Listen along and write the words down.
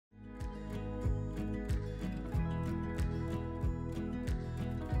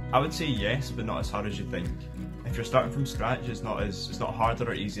I would say yes, but not as hard as you think. If you're starting from scratch, it's not harder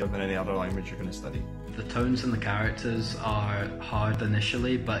or easier than any other language you're going to study. The tones and the characters are hard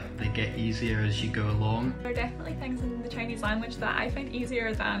initially, but they get easier as you go along. There are definitely things in the Chinese language that I find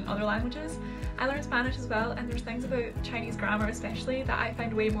easier than other languages. I learned Spanish as well, and there's things about Chinese grammar especially that I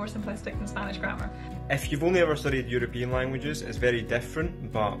find way more simplistic than Spanish grammar. If you've only ever studied European languages, it's very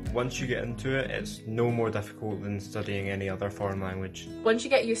different, but once you get into it, it's no more difficult than studying any other foreign language. Once you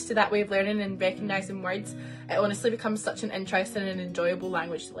get used to that way of learning and recognising words, it honestly becomes such an interesting and enjoyable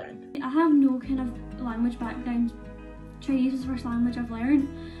language to learn. I have no kind of language background. Chinese was the first language I've learned.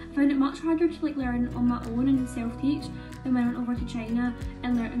 I found it much harder to learn on my own and self-teach than when I went over to China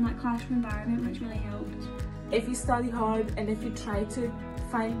and learned in that classroom environment, which really helped. If you study hard and if you try to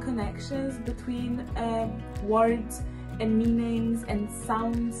find connections between words and meanings and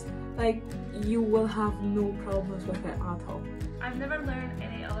sounds, you will have no problems with it at all. I've never learned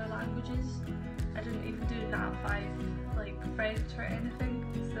any other languages. I didn't even do Nat 5 French or anything,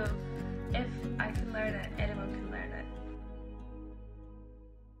 so if I can learn it, anyone can learn it.